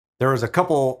there was a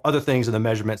couple other things in the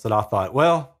measurements that I thought,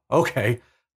 well, okay,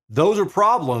 those are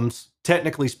problems,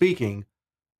 technically speaking,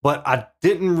 but I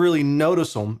didn't really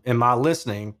notice them in my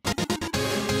listening.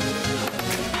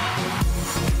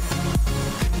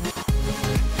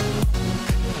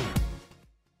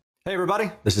 Hey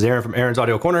everybody, this is Aaron from Aaron's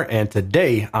Audio Corner, and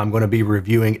today I'm going to be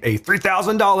reviewing a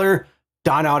 $3,000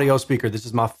 Dynaudio speaker. This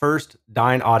is my first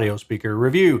Dynaudio speaker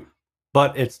review,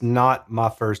 but it's not my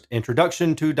first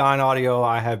introduction to Dynaudio.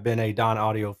 I have been a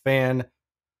Dynaudio fan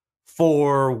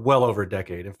for well over a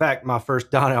decade. In fact, my first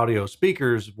Dynaudio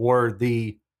speakers were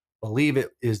I believe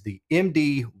it is the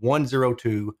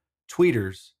MD102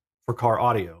 tweeters for car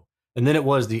audio. And then it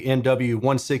was the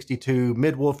MW162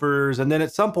 midwoofers. And then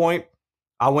at some point,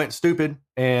 I went stupid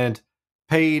and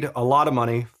paid a lot of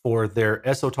money for their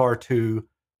SOTAR 2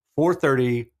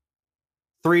 430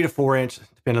 3 to 4 inch,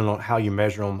 depending on how you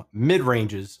measure them,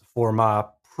 mid-ranges for my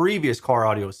previous car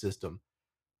audio system.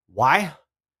 Why?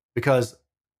 Because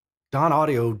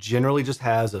Dynaudio generally just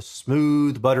has a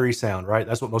smooth, buttery sound, right?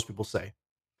 That's what most people say.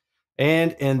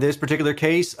 And in this particular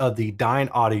case of the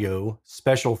Dynaudio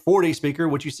Special 40 speaker,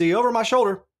 which you see over my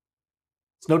shoulder,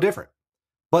 it's no different.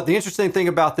 But the interesting thing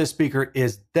about this speaker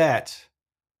is that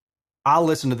I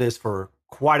listened to this for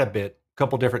quite a bit, a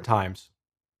couple different times.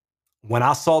 When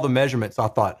I saw the measurements, I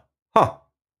thought,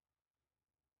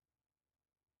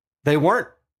 they weren't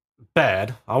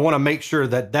bad. I want to make sure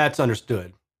that that's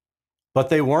understood, but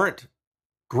they weren't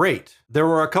great. There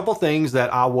were a couple things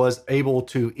that I was able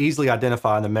to easily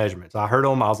identify in the measurements. I heard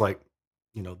them. I was like,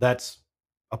 that's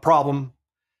a problem.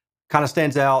 Kind of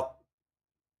stands out.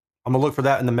 I'm gonna look for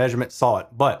that in the measurement, saw it.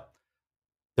 But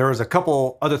there was a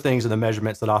couple other things in the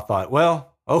measurements that I thought,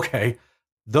 well, okay,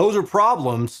 those are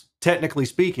problems, technically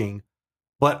speaking,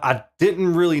 but I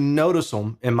didn't really notice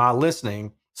them in my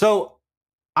listening. So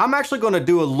I'm actually gonna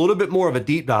do a little bit more of a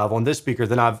deep dive on this speaker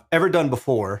than I've ever done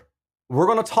before. We're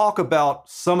gonna talk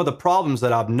about some of the problems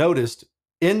that I've noticed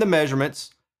in the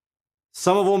measurements,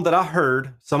 some of them that I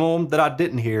heard, some of them that I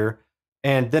didn't hear,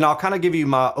 and then I'll kind of give you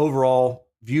my overall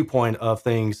viewpoint of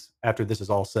things after this is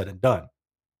all said and done.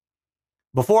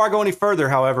 Before I go any further,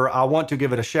 however, I want to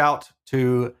give it a shout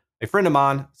to a friend of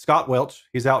mine, Scott Welch.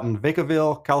 He's out in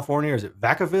Vacaville, California. Or is it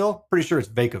Vacaville? Pretty sure it's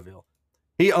Vacaville.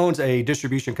 He owns a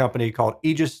distribution company called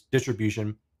Aegis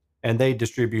Distribution, and they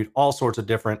distribute all sorts of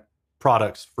different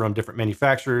products from different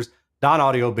manufacturers,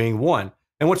 Dynaudio being one.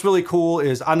 And what's really cool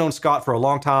is I've known Scott for a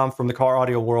long time from the car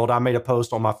audio world. I made a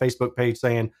post on my Facebook page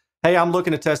saying, hey, I'm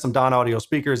looking to test some Dynaudio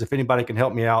speakers. If anybody can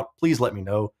help me out, please let me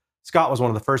know. Scott was one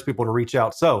of the first people to reach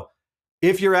out. So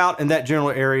if you're out in that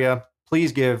general area,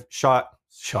 please give Scott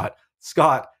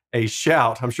a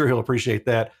shout. I'm sure he'll appreciate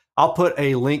that. I'll put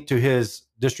a link to his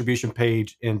distribution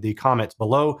page in the comments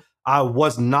below. I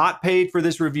was not paid for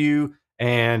this review,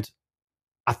 and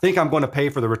I think I'm going to pay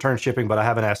for the return shipping, but I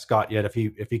haven't asked Scott yet if he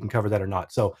can cover that or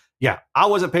not. So yeah, I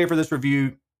wasn't paid for this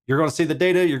review. You're going to see the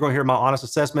data, you're going to hear my honest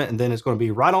assessment, and then it's going to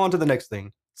be right on to the next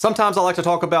thing. Sometimes I like to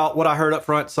talk about what I heard up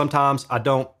front. Sometimes I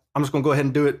don't. I'm just going to go ahead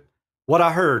and do it. What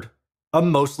I heard, a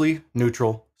mostly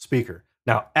neutral speaker.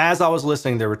 Now, as I was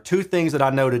listening, there were two things that I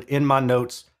noted in my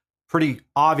notes pretty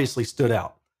obviously stood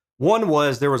out. One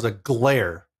was there was a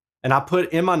glare, and I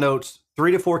put in my notes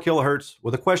 3 to 4 kilohertz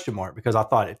with a question mark because I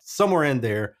thought it's somewhere in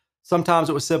there. Sometimes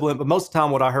it was sibilant, but most of the time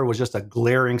what I heard was just a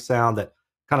glaring sound that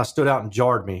kind of stood out and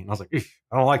jarred me. And I was like,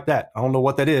 I don't like that. I don't know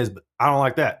what that is, but I don't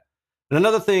like that. And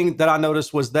another thing that I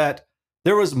noticed was that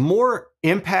there was more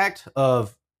impact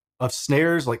of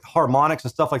snares, like harmonics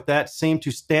and stuff like that seemed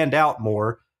to stand out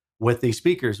more with these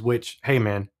speakers, which, hey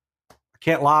man, I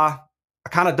can't lie. I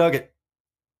kind of dug it.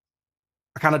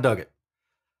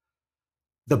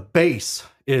 The bass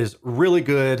is really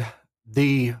good.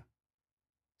 The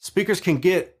speakers can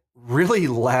get really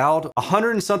loud,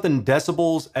 100 and something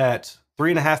decibels at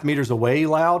 3.5 meters away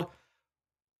loud.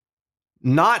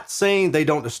 Not saying they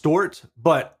don't distort,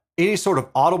 but any sort of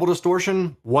audible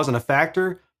distortion wasn't a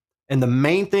factor. And the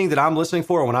main thing that I'm listening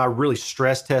for when I really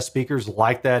stress test speakers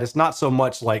like that, it's not so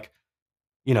much like,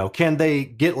 can they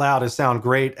get loud and sound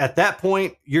great? At that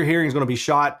point, your hearing is going to be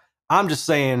shot. I'm just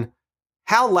saying,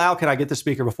 how loud can I get the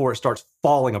speaker before it starts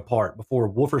falling apart,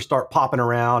 before woofers start popping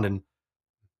around and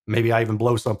maybe I even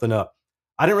blow something up?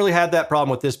 I didn't really have that problem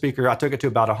with this speaker. I took it to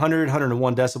about 100,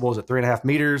 101 decibels at 3.5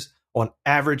 meters on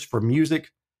average for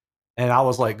music. And I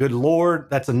was like, good Lord,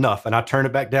 that's enough. And I turned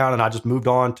it back down and I just moved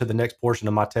on to the next portion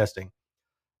of my testing.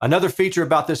 Another feature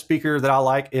about this speaker that I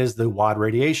like is the wide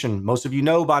radiation. Most of you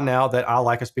know by now that I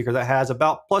like a speaker that has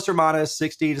about plus or minus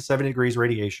 60 to 70 degrees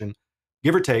radiation,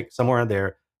 give or take, somewhere in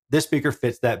there. This speaker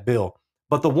fits that bill.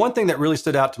 But the one thing that really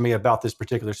stood out to me about this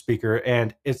particular speaker,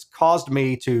 and it's caused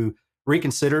me to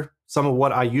reconsider some of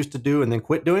what I used to do and then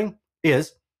quit doing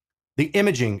is the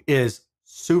imaging is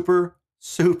super,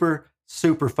 super,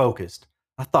 super focused.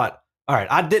 I thought, all right,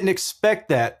 I didn't expect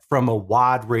that from a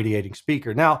wide radiating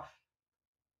speaker. Now,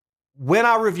 when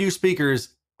I review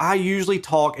speakers, I usually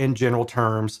talk in general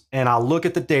terms and I look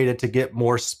at the data to get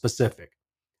more specific.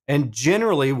 And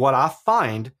generally, what I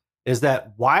find is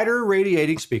that wider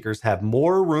radiating speakers have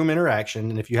more room interaction.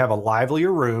 And if you have a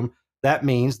livelier room, that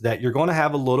means that you're going to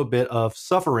have a little bit of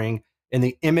suffering in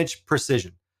the image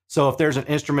precision. So if there's an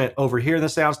instrument over here in the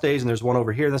soundstage and there's one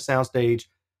over here in the soundstage,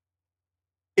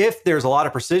 if there's a lot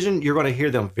of precision, you're going to hear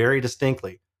them very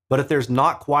distinctly. But if there's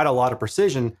not quite a lot of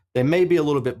precision, they may be a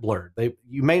little bit blurred.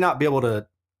 You may not be able to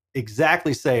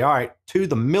exactly say, all right, to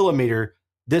the millimeter,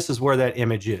 this is where that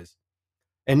image is.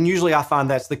 And usually I find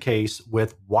that's the case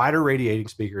with wider radiating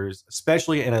speakers,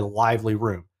 especially in a lively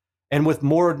room. And with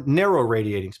more narrow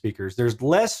radiating speakers, there's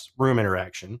less room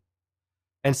interaction.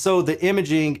 And so the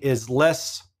imaging is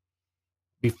less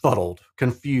befuddled,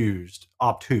 confused,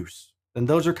 obtuse. And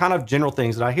those are kind of general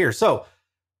things that I hear. So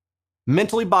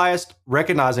mentally biased,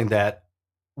 recognizing that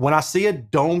when I see a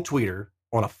dome tweeter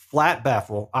on a flat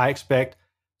baffle, I expect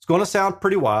it's going to sound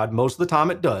pretty wide. Most of the time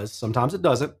it does. Sometimes it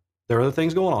doesn't. There are other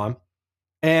things going on.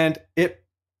 And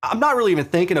I'm not really even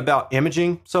thinking about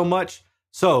imaging so much.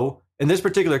 So in this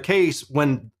particular case,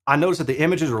 when I noticed that the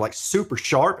images were like super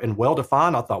sharp and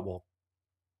well-defined, I thought, well,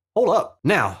 hold up.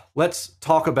 Now let's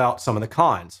talk about some of the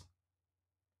cons.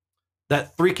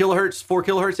 That 3 kilohertz, 4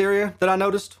 kilohertz area that I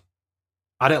noticed,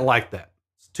 I didn't like that.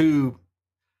 It's too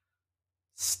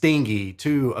stingy,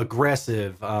 too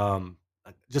aggressive,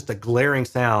 just a glaring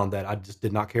sound that I just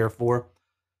did not care for.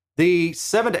 The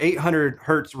 700 to 800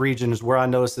 hertz region is where I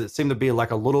noticed that it seemed to be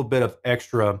like a little bit of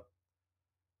extra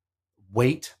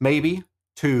weight, maybe,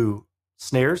 to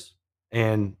snares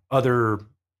and other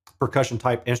percussion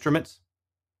type instruments.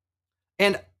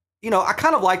 And, I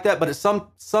kind of like that, but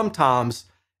sometimes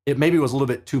it maybe was a little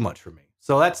bit too much for me.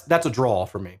 So that's a draw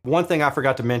for me. One thing I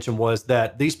forgot to mention was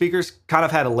that these speakers kind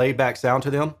of had a laid back sound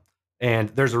to them. And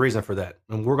there's a reason for that.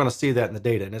 And we're going to see that in the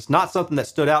data. And it's not something that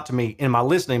stood out to me in my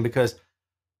listening, because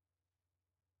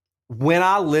when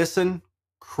I listen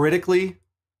critically,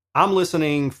 I'm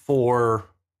listening for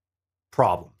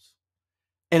problems.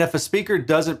 And if a speaker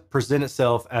doesn't present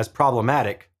itself as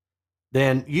problematic,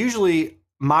 then usually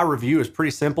my review is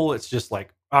pretty simple. It's just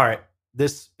like, all right,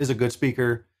 this is a good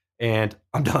speaker and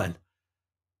I'm done.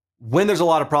 When there's a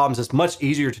lot of problems, it's much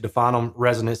easier to define them.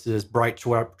 Resonances, bright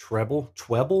treble.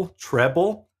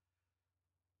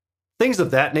 Things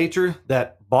of that nature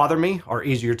that bother me are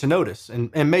easier to notice.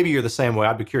 And maybe you're the same way.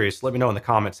 I'd be curious. Let me know in the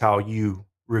comments how you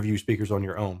review speakers on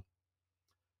your own.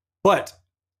 But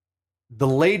the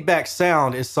laid back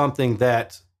sound is something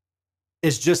that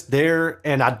is just there,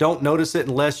 and I don't notice it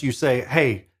unless you say,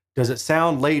 hey, does it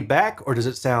sound laid back or does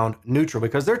it sound neutral?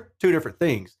 Because they're two different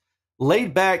things.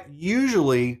 Laid back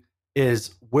usually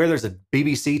is where there's a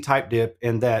BBC type dip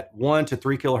in that 1 to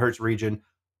 3 kilohertz region,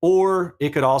 or it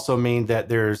could also mean that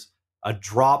there's a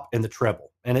drop in the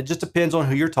treble. And it just depends on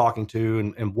who you're talking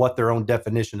to and what their own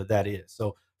definition of that is.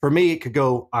 So for me, it could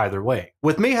go either way.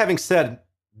 With me having said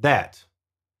that,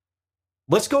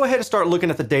 let's go ahead and start looking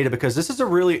at the data, because this is a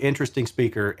really interesting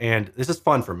speaker and this is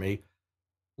fun for me.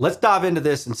 Let's dive into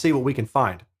this and see what we can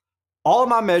find. All of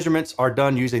my measurements are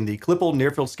done using the Klippel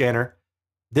near-field scanner.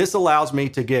 This allows me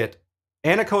to get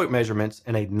anechoic measurements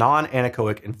in a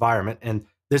non-anechoic environment. And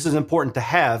this is important to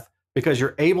have because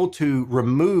you're able to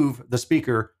remove the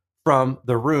speaker from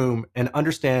the room and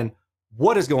understand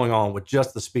what is going on with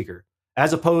just the speaker,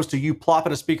 as opposed to you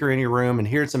plopping a speaker in your room and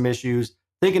hearing some issues,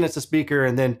 thinking it's a speaker.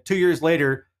 And then 2 years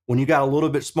later, when you got a little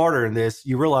bit smarter in this,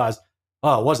 you realize,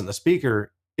 oh, it wasn't the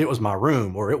speaker, it was my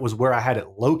room, or it was where I had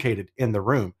it located in the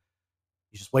room.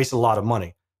 You just wasted a lot of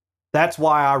money. That's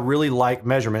why I really like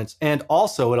measurements. And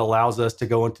also it allows us to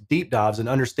go into deep dives and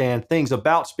understand things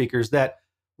about speakers that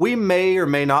we may or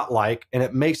may not like, and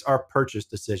it makes our purchase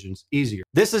decisions easier.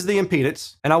 This is the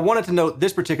impedance. And I wanted to note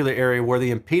this particular area where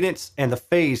the impedance and the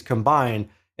phase combine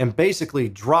and basically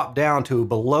drop down to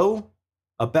below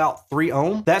about 3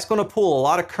 ohm. That's going to pull a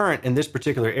lot of current in this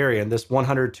particular area, in this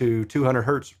 100 to 200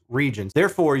 hertz regions.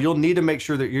 Therefore, you'll need to make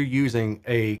sure that you're using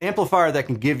an amplifier that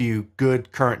can give you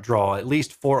good current draw, at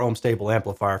least 4 ohm stable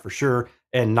amplifier for sure,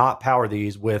 and not power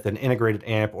these with an integrated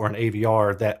amp or an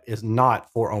AVR that is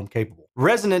not 4 ohm capable.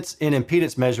 Resonance and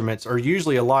impedance measurements are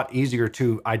usually a lot easier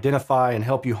to identify and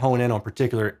help you hone in on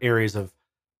particular areas of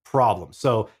problems.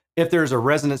 So if there's a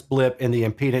resonance blip in the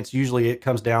impedance, usually it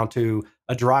comes down to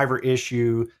a driver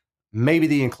issue. Maybe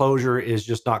the enclosure is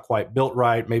just not quite built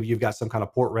right. Maybe you've got some kind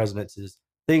of port resonances.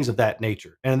 things of that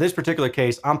nature. And in this particular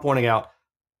case, I'm pointing out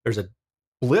there's a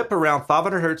blip around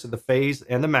 500 hertz in the phase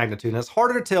and the magnitude. And it's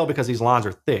harder to tell because these lines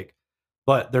are thick.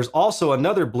 But there's also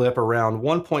another blip around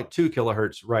 1.2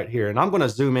 kilohertz right here. And I'm going to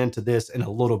zoom into this in a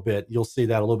little bit. You'll see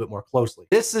that a little bit more closely.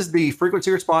 This is the frequency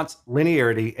response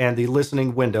linearity and the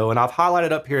listening window. And I've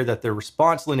highlighted up here that the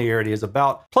response linearity is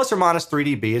about plus or minus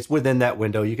 3 dB. It's within that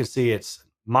window. You can see it's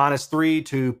 -3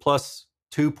 to plus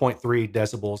 2.3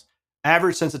 decibels.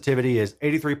 Average sensitivity is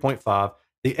 83.5.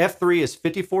 The F3 is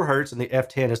 54 hertz and the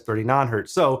F10 is 39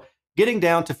 hertz. So getting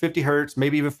down to 50 hertz,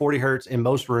 maybe even 40 hertz in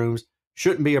most rooms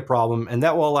shouldn't be a problem. And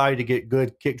that will allow you to get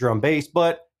good kick drum bass,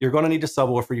 but you're going to need a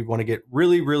subwoofer. You want to get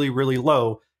really, really, really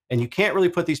low. And you can't really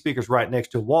put these speakers right next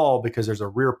to a wall because there's a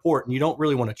rear port and you don't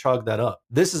really want to chug that up.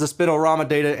 This is a spinorama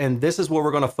data, and this is where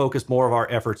we're going to focus more of our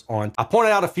efforts on. I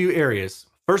pointed out a few areas.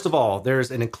 First of all,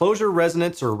 there's an enclosure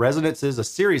resonance or resonances, a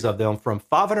series of them from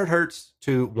 500 hertz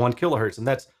to 1 kilohertz. And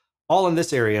that's all in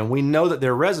this area. And we know that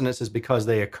their resonance is because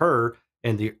they occur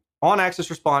in the on-axis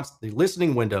response, the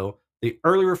listening window, the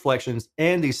early reflections,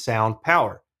 and the sound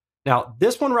power. Now,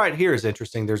 this one right here is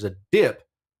interesting. There's a dip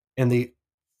in the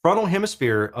frontal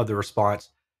hemisphere of the response,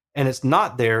 and it's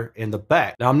not there in the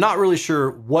back. Now, I'm not really sure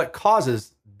what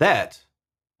causes that,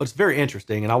 but it's very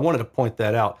interesting, and I wanted to point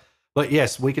that out. But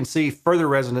yes, we can see further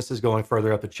resonances going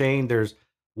further up the chain. There's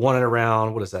one at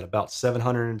around, what is that, about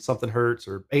 700 something hertz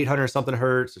or 800 something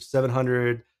hertz or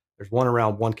 700. There's one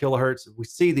around 1 kilohertz. We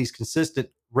see these consistent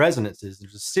resonances.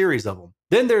 There's a series of them.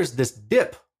 Then there's this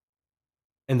dip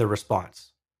in the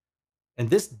response. And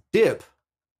this dip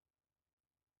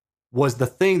was the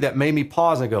thing that made me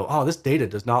pause and go, oh, this data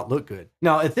does not look good.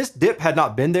 Now, if this dip had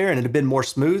not been there and it had been more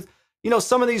smooth, you know,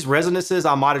 some of these resonances,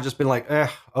 I might have just been like,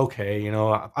 okay, you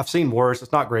know, I've seen worse.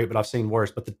 It's not great, but I've seen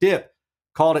worse. But the dip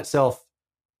called itself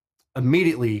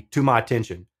immediately to my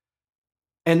attention.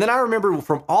 And then I remember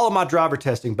from all of my driver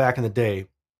testing back in the day,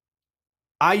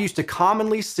 I used to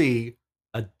commonly see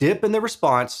a dip in the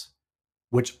response,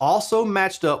 which also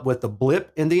matched up with a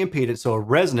blip in the impedance, so a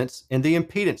resonance in the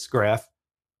impedance graph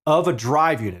of a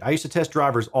drive unit. I used to test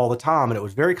drivers all the time, and it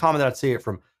was very common that I'd see it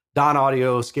from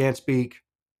Dynaudio, ScanSpeak,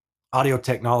 Audio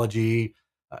Technology,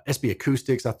 SB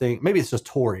Acoustics, I think. Maybe it's just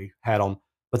Tory had them,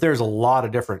 but there's a lot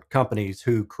of different companies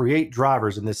who create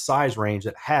drivers in this size range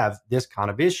that have this kind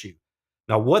of issue.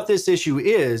 Now, what this issue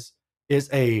is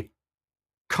a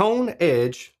cone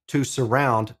edge to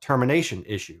surround termination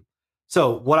issue.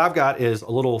 So what I've got is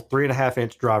a little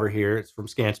 3.5-inch driver here. It's from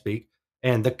ScanSpeak.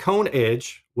 And the cone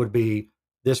edge would be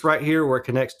this right here where it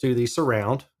connects to the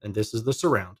surround. And this is the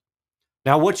surround.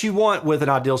 Now, what you want with an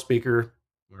ideal speaker,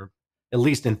 or at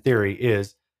least in theory,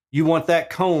 is you want that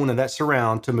cone and that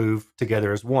surround to move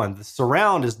together as one. The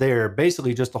surround is there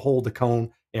basically just to hold the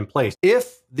cone in place.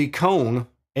 If the cone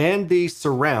and the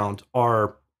surround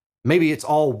are, maybe it's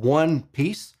all one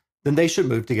piece, then they should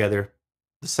move together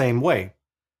the same way.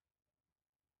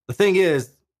 The thing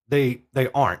is, they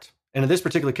aren't. And in this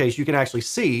particular case, you can actually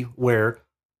see where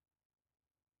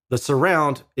the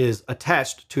surround is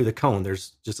attached to the cone.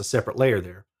 There's just a separate layer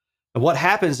there. And what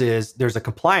happens is there's a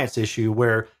compliance issue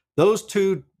where those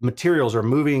two materials are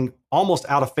moving almost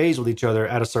out of phase with each other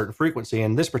at a certain frequency.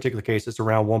 In this particular case, it's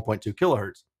around 1.2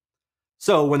 kilohertz.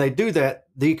 So when they do that,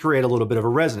 they create a little bit of a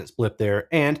resonance blip there,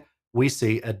 and we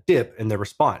see a dip in the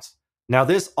response. Now,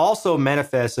 this also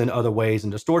manifests in other ways in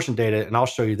distortion data, and I'll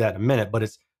show you that in a minute, but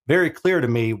it's very clear to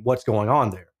me what's going on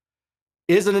there.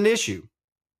 Is it an issue?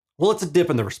 Well, it's a dip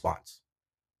in the response.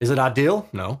 Is it ideal?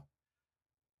 No.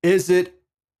 Is it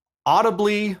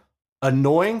audibly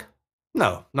annoying?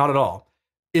 No, not at all.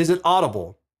 Is it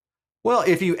audible? Well,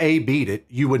 if you A-B'd it,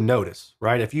 you would notice,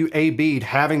 right? If you A-B'd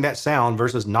having that sound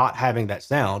versus not having that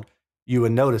sound, you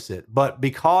would notice it. But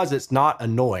because it's not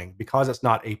annoying, because it's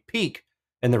not a peak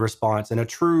in the response and a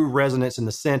true resonance in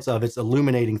the sense of it's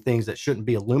illuminating things that shouldn't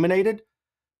be illuminated,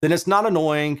 then it's not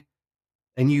annoying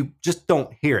and you just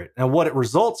don't hear it. And what it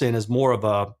results in is more of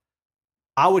a,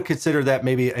 I would consider that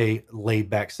maybe a laid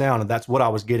back sound. And that's what I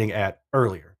was getting at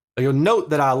earlier. You'll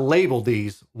note that I labeled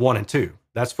these 1 and 2.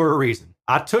 That's for a reason.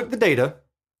 I took the data,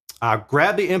 I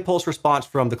grabbed the impulse response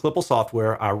from the Clipple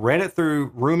software, I ran it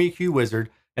through Room EQ Wizard,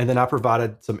 and then I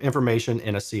provided some information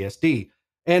in a CSD.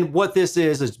 And what this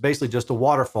is basically just a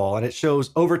waterfall, and it shows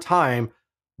over time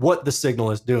what the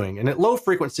signal is doing. And at low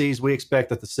frequencies, we expect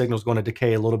that the signal is going to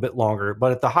decay a little bit longer,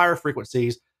 but at the higher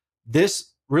frequencies,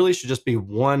 this really should just be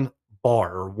one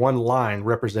bar or one line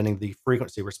representing the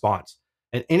frequency response.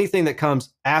 And anything that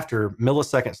comes after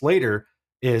milliseconds later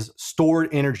is stored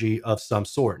energy of some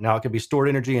sort. Now, it can be stored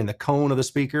energy in the cone of the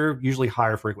speaker, usually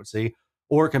higher frequency,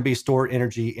 or it can be stored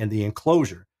energy in the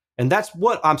enclosure. And that's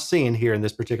what I'm seeing here in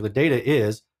this particular data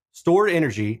is stored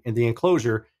energy in the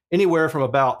enclosure anywhere from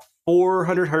about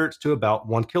 400 hertz to about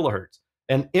 1 kilohertz.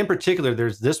 And in particular,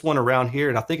 there's this one around here,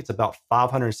 and I think it's about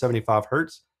 575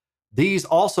 hertz. These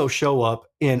also show up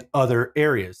in other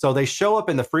areas. So they show up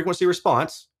in the frequency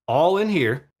response, all in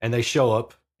here, and they show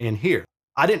up in here.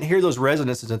 I didn't hear those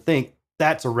resonances and think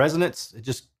that's a resonance. It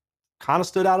just kind of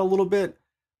stood out a little bit.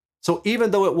 So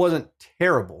even though it wasn't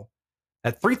terrible,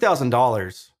 at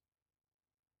 $3,000,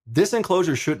 this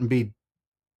enclosure shouldn't be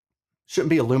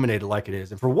illuminated like it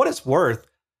is. And for what it's worth,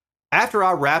 after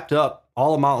I wrapped up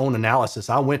all of my own analysis,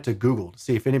 I went to Google to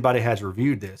see if anybody has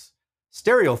reviewed this.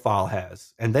 Stereophile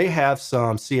has, and they have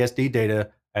some CSD data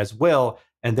as well,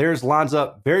 and theirs lines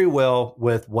up very well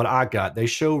with what I got. They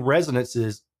show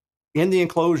resonances in the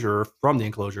enclosure, from the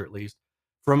enclosure at least,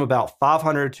 from about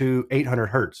 500 to 800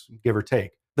 hertz, give or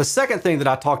take. The second thing that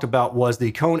I talked about was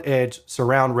the cone edge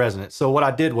surround resonance. So what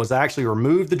I did was I actually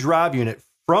removed the drive unit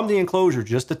from the enclosure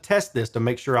just to test this to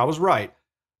make sure I was right.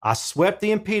 I swept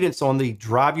the impedance on the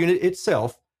drive unit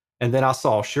itself, and then I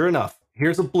saw, sure enough,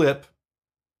 here's a blip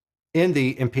in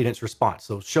the impedance response.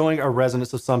 So showing a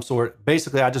resonance of some sort.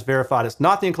 Basically, I just verified it's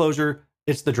not the enclosure,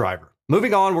 it's the driver.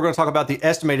 Moving on, we're going to talk about the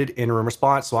estimated in-room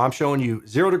response. So I'm showing you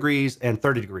 0 degrees and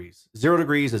 30 degrees. 0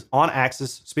 degrees is on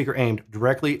axis, speaker aimed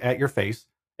directly at your face,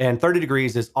 and 30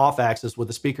 degrees is off axis with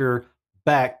the speaker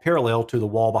back parallel to the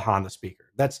wall behind the speaker.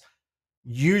 That's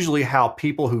usually how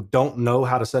people who don't know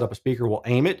how to set up a speaker will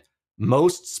aim it.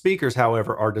 Most speakers,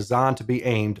 however, are designed to be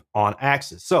aimed on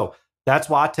axis. So that's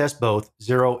why I test both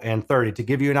 0 and 30 to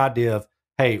give you an idea of,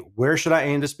 hey, where should I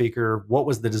aim the speaker? What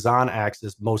was the design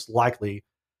axis most likely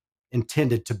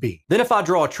intended to be? Then if I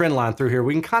draw a trend line through here,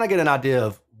 we can kind of get an idea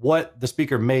of what the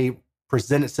speaker may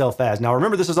present itself as. Now,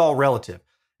 remember, this is all relative.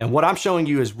 And what I'm showing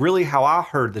you is really how I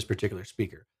heard this particular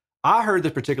speaker. I heard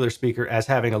this particular speaker as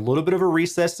having a little bit of a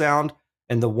recessed sound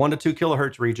in the 1 to 2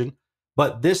 kilohertz region,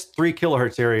 but this 3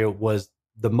 kilohertz area was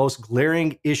the most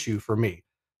glaring issue for me.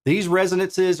 These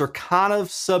resonances are kind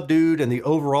of subdued in the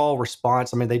overall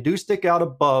response. I mean, they do stick out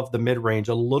above the mid-range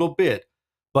a little bit,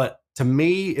 but to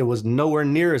me, it was nowhere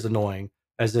near as annoying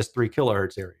as this 3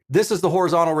 kilohertz area. This is the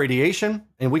horizontal radiation,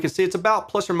 and we can see it's about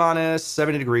plus or minus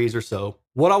 70 degrees or so.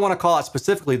 What I want to call out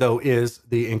specifically, though, is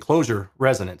the enclosure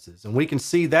resonances, and we can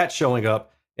see that showing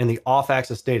up in the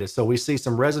off-axis data. So we see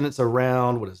some resonance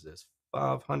around, what is this,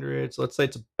 500? So let's say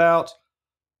it's about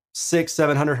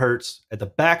 700 hertz at the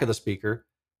back of the speaker,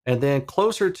 and then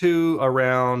closer to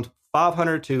around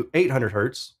 500 to 800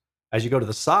 hertz, as you go to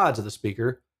the sides of the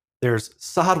speaker, there's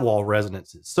sidewall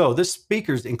resonances. So this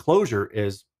speaker's enclosure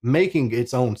is making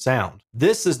its own sound.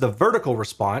 This is the vertical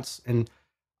response, and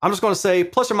I'm just going to say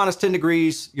plus or minus 10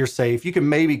 degrees, you're safe. You can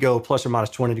maybe go plus or minus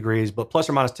 20 degrees, but plus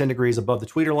or minus 10 degrees above the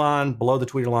tweeter line, below the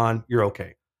tweeter line, you're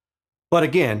okay. But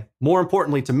again, more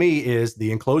importantly to me is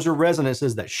the enclosure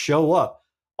resonances that show up.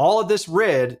 All of this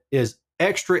red is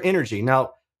extra energy.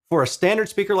 Now, for a standard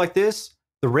speaker like this,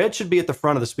 the red should be at the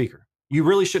front of the speaker. You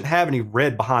really shouldn't have any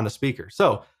red behind the speaker.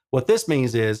 So what this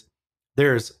means is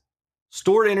there's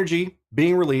stored energy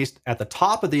being released at the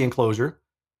top of the enclosure,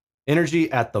 energy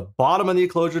at the bottom of the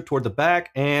enclosure toward the back,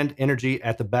 and energy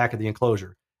at the back of the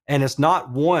enclosure. And it's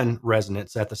not one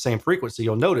resonance at the same frequency.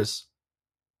 You'll notice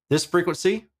this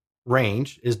frequency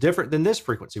range is different than this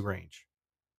frequency range.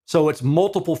 So it's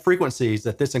multiple frequencies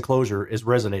that this enclosure is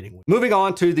resonating with. Moving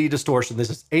on to the distortion. This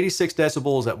is 86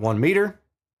 decibels at 1 meter.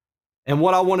 And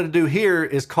what I wanted to do here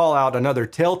is call out another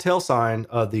telltale sign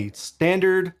of the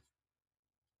standard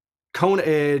cone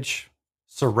edge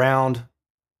surround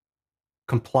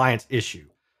compliance issue.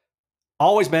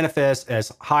 Always manifests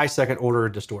as high second order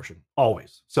distortion,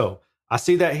 always. So I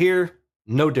see that here,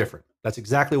 no different. That's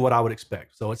exactly what I would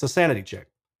expect. So it's a sanity check.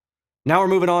 Now we're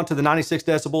moving on to the 96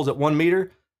 decibels at 1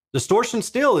 meter. Distortion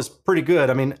still is pretty good.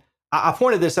 I mean, I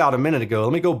pointed this out a minute ago.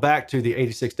 Let me go back to the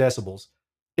 86 decibels.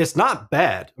 It's not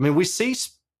bad. I mean, we see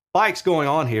spikes going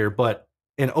on here, but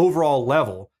in overall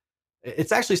level,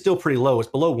 it's actually still pretty low. It's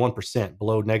below 1%,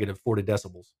 below negative 40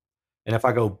 decibels. And if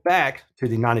I go back to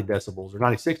the 90 decibels or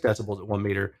 96 decibels at 1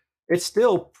 meter, it's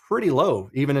still pretty low,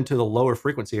 even into the lower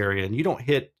frequency area. And you don't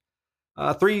hit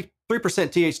 3%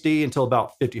 THD until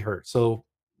about 50 hertz. So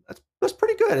that's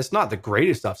pretty good. It's not the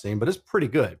greatest I've seen, but it's pretty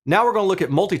good. Now we're going to look at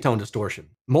multitone distortion.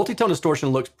 Multitone distortion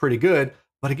looks pretty good.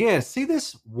 But again, see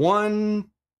this 1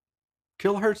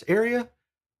 kilohertz area?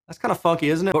 That's kind of funky,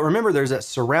 isn't it? But remember, there's that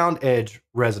surround edge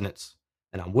resonance.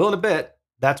 And I'm willing to bet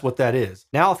that's what that is.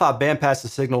 Now, if I bandpass the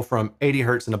signal from 80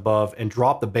 hertz and above and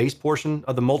drop the bass portion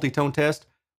of the multitone test,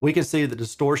 we can see the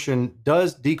distortion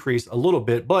does decrease a little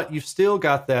bit, but you've still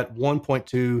got that 1.2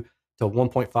 to to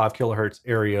 1.5 kilohertz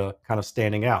area kind of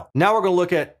standing out. Now we're going to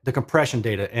look at the compression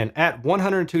data. And at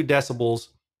 102 decibels,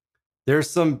 there's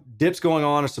some dips going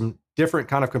on or some different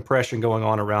kind of compression going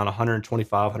on around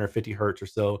 125, 150 hertz or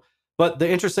so. But the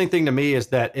interesting thing to me is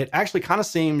that it actually kind of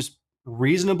seems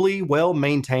reasonably well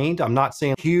maintained. I'm not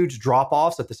seeing huge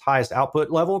drop-offs at this highest output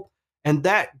level. And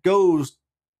that goes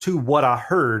to what I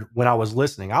heard when I was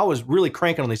listening. I was really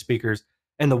cranking on these speakers,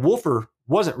 and the woofer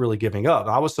wasn't really giving up.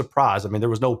 I was surprised. I mean, there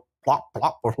was no plop,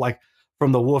 plop, or like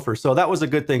from the woofer. So that was a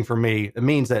good thing for me. It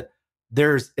means that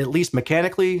there's, at least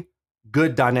mechanically,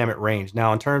 good dynamic range.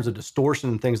 Now, in terms of distortion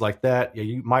and things like that, yeah,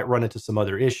 you might run into some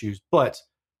other issues, but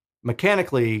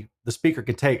mechanically, the speaker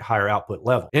can take higher output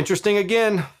level. Interesting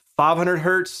again, 500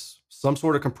 hertz, some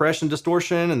sort of compression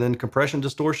distortion, and then compression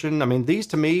distortion. I mean, these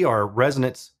to me are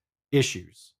resonance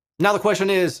issues. Now the question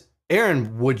is,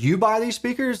 Erin, would you buy these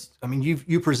speakers? I mean,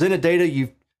 you presented data,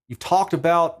 you've talked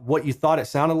about what you thought it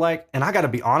sounded like, and I got to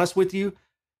be honest with you,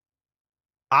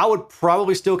 I would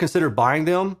probably still consider buying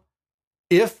them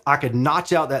if I could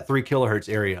notch out that 3 kilohertz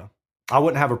area. I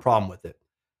wouldn't have a problem with it.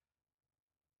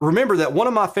 Remember that one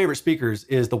of my favorite speakers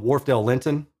is the Wharfdale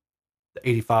Linton, the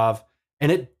 85,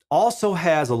 and it also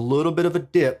has a little bit of a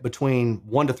dip between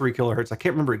 1 to 3 kilohertz. I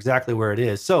can't remember exactly where it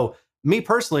is. So me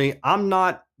personally, I'm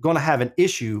not going to have an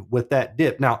issue with that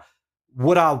dip. Now,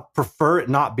 would I prefer it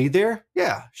not be there?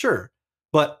 Yeah, sure.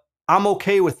 But I'm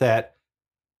okay with that,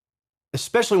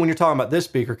 especially when you're talking about this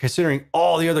speaker, considering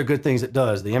all the other good things it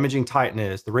does, the imaging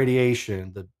tightness, the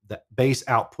radiation, the bass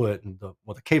output, and the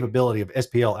capability of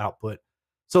SPL output.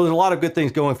 So there's a lot of good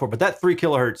things going for it. But that 3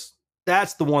 kilohertz,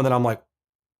 that's the one that I'm like,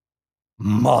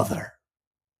 mother.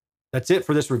 That's it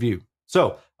for this review.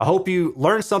 So I hope you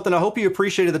learned something. I hope you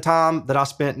appreciated the time that I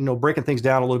spent, breaking things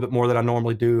down a little bit more than I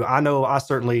normally do. I know I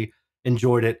certainly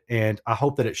enjoyed it, and I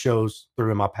hope that it shows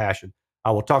through in my passion.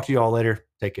 I will talk to you all later.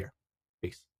 Take care.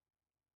 Peace.